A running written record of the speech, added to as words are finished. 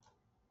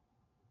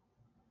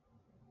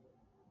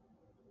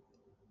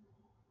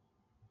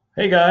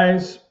Hey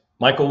guys,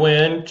 Michael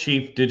Wynn,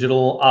 Chief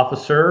Digital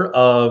Officer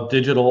of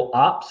Digital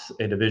Ops,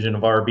 a division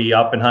of RB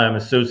Oppenheim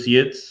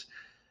Associates.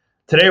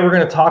 Today we're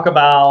going to talk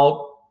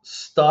about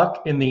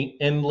stuck in the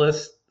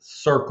endless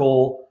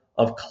circle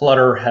of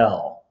clutter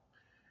hell.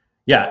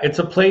 Yeah, it's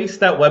a place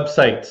that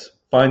websites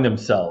find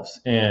themselves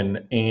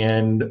in,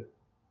 and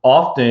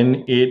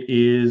often it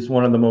is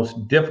one of the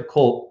most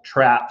difficult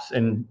traps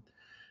and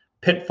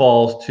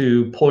pitfalls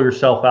to pull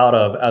yourself out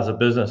of as a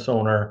business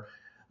owner.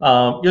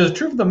 The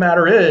truth of the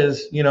matter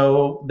is,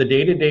 the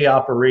day-to-day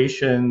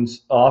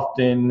operations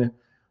often,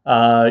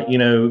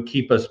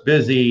 keep us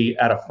busy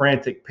at a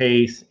frantic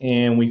pace,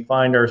 and we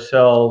find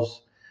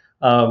ourselves,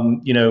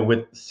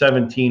 with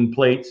 17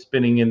 plates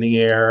spinning in the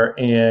air,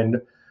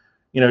 and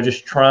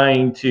just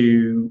trying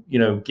to,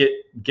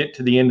 get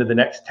to the end of the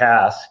next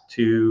task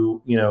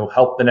to,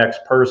 help the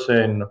next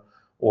person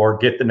or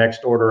get the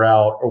next order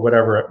out or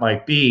whatever it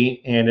might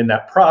be. And in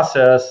that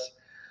process,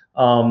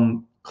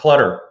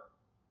 clutter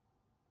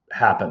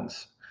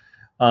happens.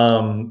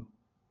 Um,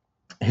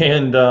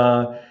 and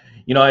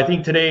I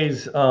think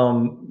today's,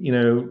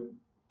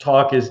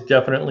 talk is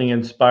definitely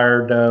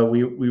inspired.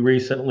 We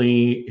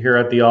recently here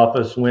at the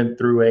office went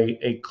through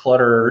a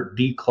clutter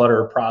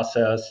declutter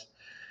process,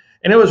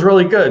 and it was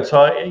really good.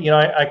 So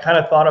I kind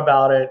of thought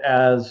about it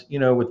as,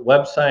 with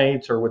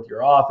websites or with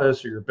your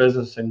office or your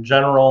business in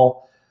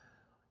general.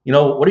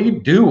 What do you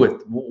do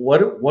with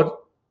what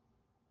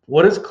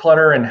is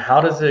clutter, and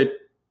how does it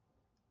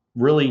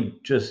really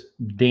just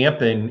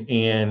dampen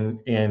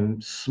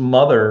and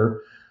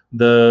smother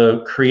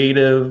the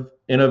creative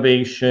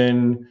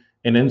innovation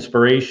and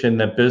inspiration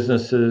that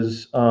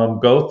businesses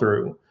go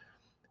through?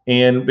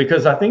 And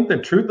because I think the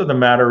truth of the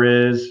matter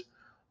is,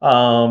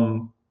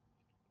 um,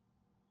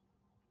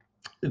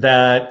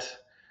 that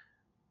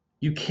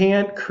you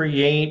can't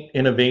create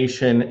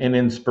innovation and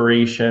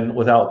inspiration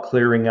without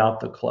clearing out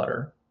the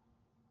clutter.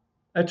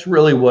 That's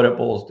really what it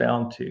boils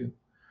down to.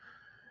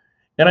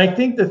 And I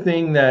think the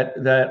thing that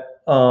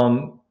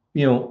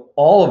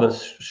all of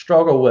us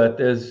struggle with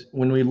is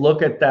when we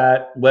look at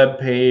that web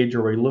page,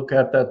 or we look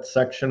at that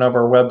section of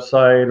our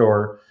website,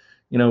 or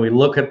we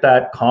look at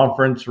that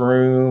conference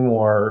room,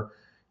 or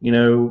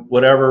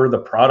whatever the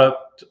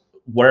product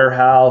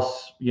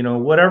warehouse,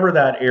 whatever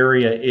that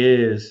area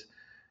is.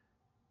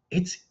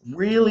 It's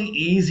really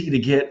easy to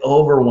get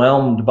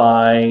overwhelmed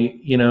by,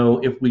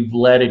 if we've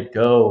let it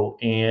go,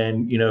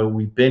 and,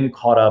 we've been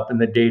caught up in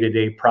the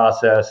day-to-day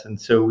process. And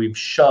so we've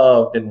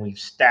shoved and we've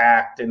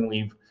stacked and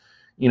we've,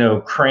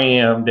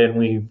 crammed and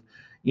we've,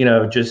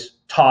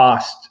 just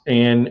tossed.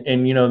 And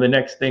the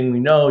next thing we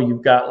know,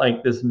 you've got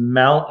like this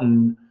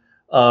mountain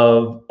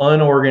of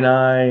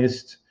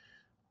unorganized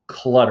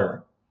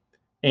clutter.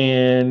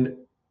 And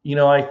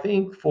I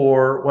think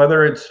for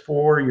whether it's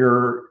for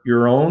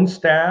your own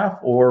staff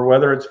or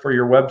whether it's for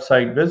your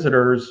website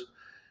visitors,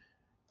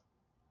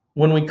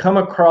 when we come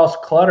across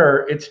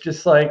clutter, it's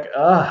just like,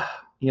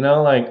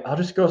 like I'll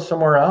just go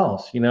somewhere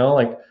else.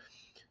 Like,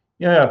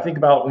 think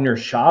about when you're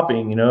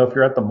shopping. If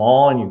you're at the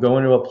mall and you go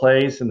into a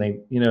place and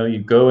you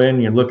go in,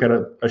 you look at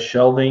a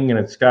shelving, and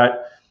it's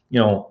got,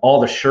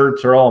 all the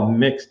shirts are all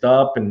mixed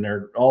up and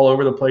they're all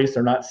over the place.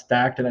 They're not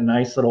stacked in a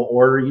nice little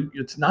order.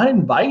 It's not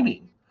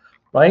inviting,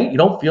 right? You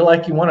don't feel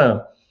like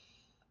you're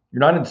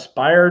not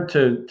inspired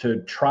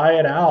to try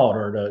it out,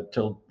 or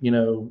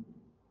to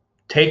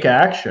take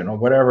action or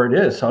whatever it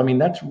is. So I mean,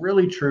 that's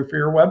really true for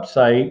your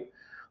website,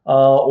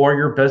 or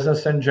your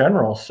business in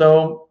general.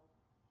 So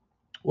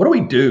what do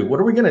we do? What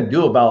are we going to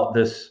do about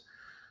this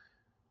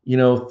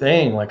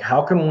thing? Like,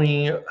 how can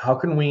we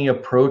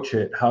approach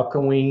it? How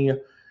can we,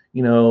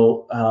 you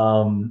know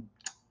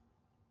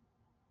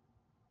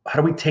how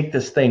do we take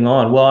this thing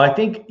on? Well, I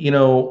think, I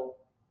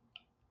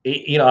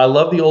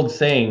love the old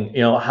saying,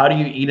 how do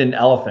you eat an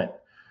elephant?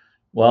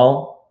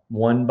 Well,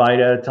 one bite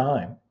at a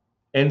time.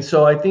 And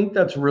so I think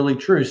that's really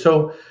true.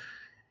 So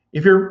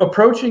if you're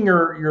approaching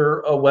your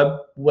a web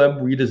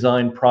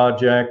redesign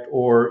project,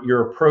 or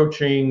you're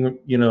approaching,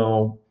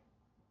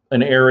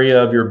 an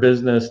area of your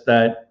business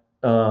that,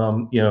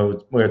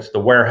 where it's the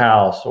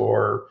warehouse,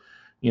 or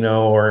in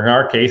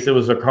our case it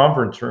was a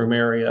conference room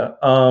area.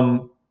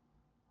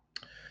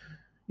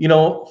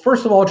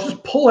 First of all,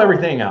 just pull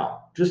everything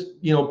out. Just,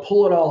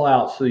 pull it all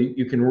out so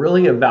you can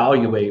really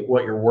evaluate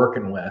what you're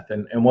working with,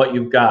 and what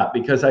you've got.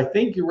 Because I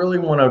think you really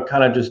want to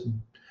kind of just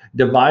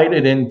divide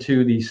it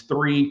into these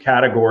three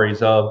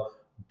categories of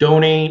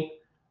donate,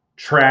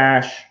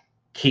 trash,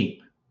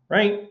 keep,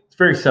 right? It's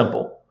very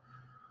simple.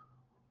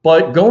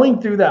 But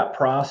going through that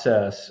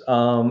process,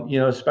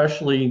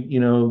 especially,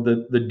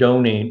 the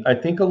donate, I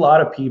think a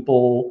lot of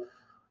people,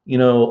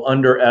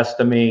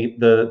 underestimate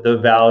the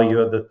value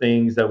of the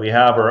things that we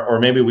have, or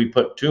maybe we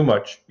put too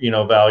much,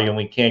 value, and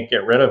we can't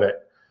get rid of it.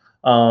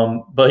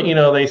 But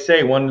they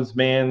say one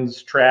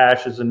man's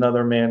trash is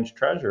another man's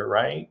treasure,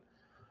 right?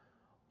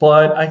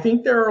 But I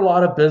think there are a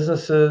lot of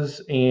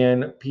businesses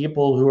and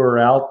people who are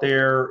out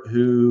there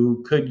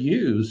who could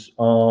use,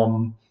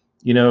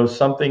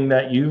 something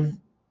that you've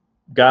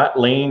got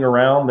laying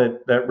around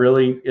that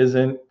really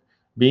isn't,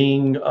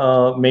 being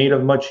made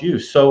of much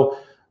use. So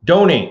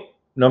donate,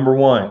 number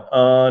one.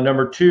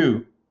 Number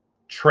two,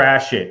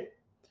 trash it.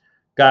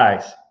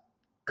 Guys,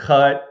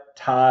 cut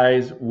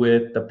ties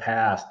with the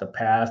past. The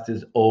past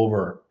is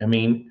over. I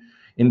mean,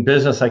 in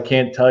business, I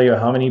can't tell you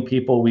how many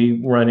people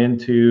we run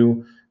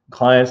into,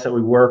 clients that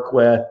we work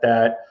with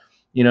that,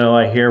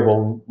 I hear,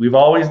 well, we've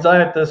always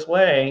done it this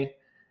way.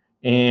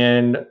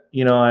 And,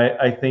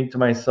 I think to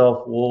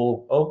myself,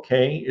 well,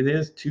 okay, it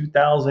is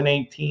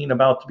 2018,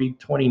 about to be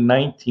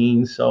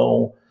 2019.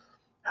 So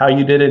how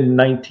you did it in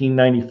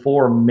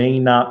 1994 may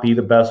not be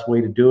the best way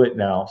to do it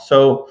now.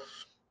 So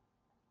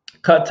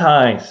cut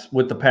ties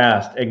with the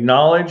past,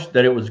 acknowledge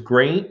that it was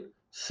great,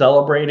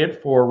 celebrate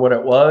it for what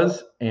it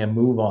was, and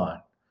move on.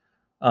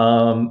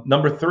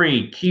 Number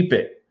three, keep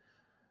it.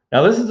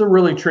 Now, this is a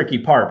really tricky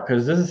part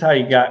because this is how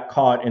you got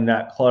caught in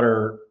that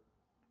clutter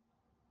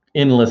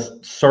endless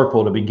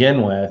circle to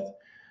begin with.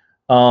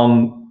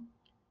 And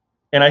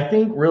I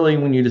think really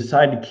when you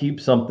decide to keep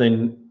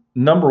something,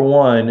 number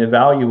one,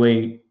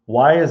 evaluate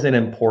why is it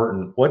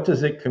important? What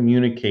does it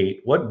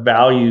communicate? What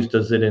values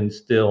does it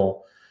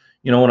instill?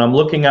 When I'm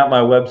looking at my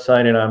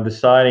website and I'm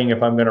deciding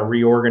if I'm going to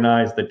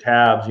reorganize the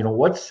tabs,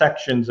 what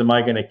sections am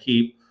I going to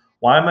keep?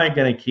 Why am I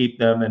going to keep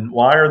them? And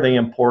why are they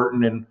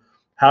important? And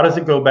how does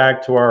it go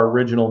back to our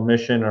original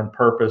mission and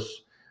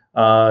purpose,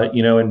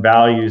 and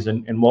values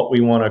and what we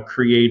want to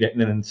create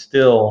and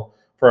instill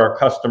for our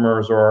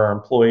customers or our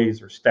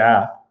employees or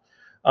staff?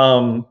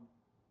 And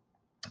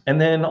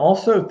then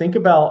also think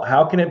about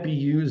how can it be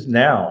used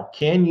now?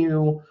 Can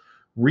you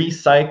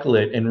recycle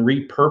it and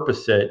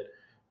repurpose it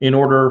in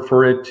order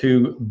for it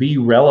to be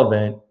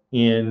relevant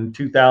in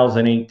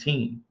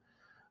 2018?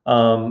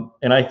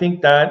 And I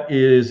think that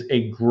is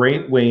a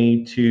great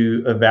way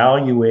to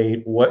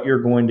evaluate what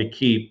you're going to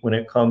keep when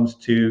it comes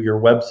to your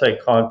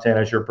website content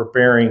as you're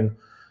preparing,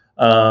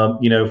 for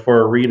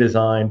a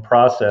redesign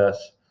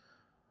process,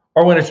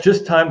 or when it's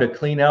just time to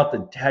clean out the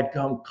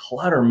dadgum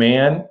clutter,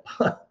 man.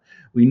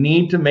 We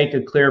need to make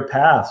a clear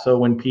path so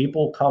when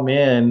people come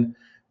in,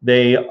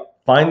 they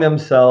find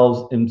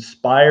themselves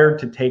inspired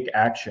to take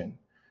action.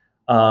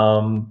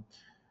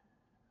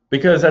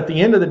 Because at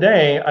the end of the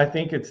day, I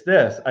think it's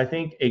this. I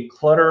think a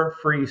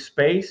clutter-free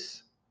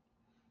space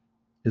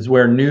is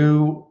where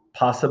new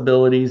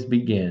possibilities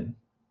begin.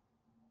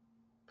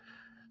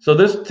 So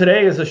this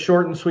today is a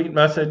short and sweet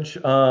message,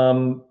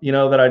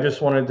 that I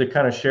just wanted to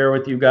kind of share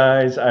with you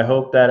guys. I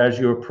hope that as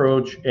you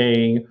approach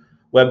a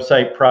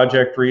website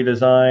project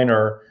redesign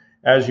or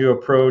as you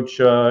approach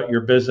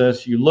your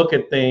business, you look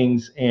at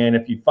things, and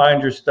if you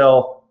find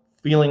yourself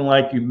feeling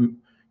like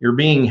you're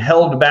being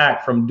held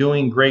back from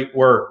doing great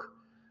work,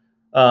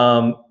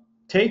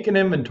 take an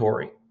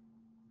inventory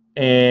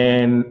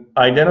and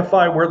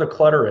identify where the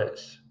clutter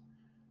is,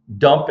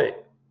 dump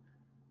it,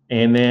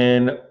 and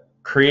then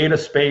create a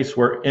space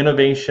where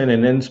innovation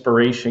and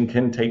inspiration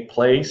can take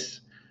place.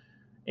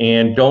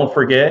 And don't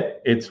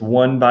forget, it's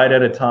one bite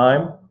at a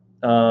time.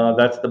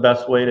 That's the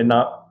best way to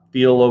not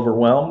feel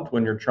overwhelmed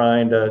when you're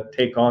trying to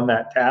take on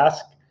that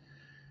task.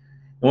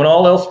 And when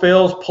all else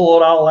fails, pull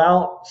it all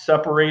out,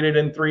 separate it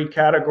in three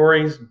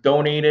categories,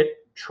 donate it,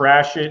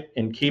 trash it,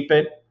 and keep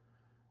it.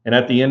 And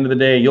at the end of the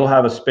day, you'll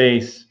have a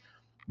space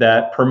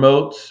that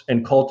promotes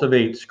and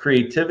cultivates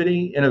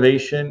creativity,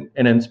 innovation,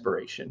 and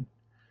inspiration.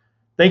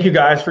 Thank you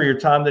guys for your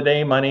time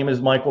today. My name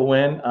is Michael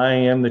Wynn. I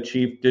am the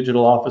Chief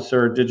Digital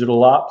Officer of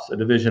Digital Ops, a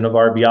division of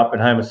RB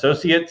Oppenheim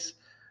Associates.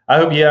 I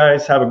hope you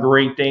guys have a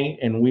great day,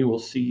 and we will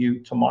see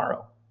you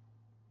tomorrow.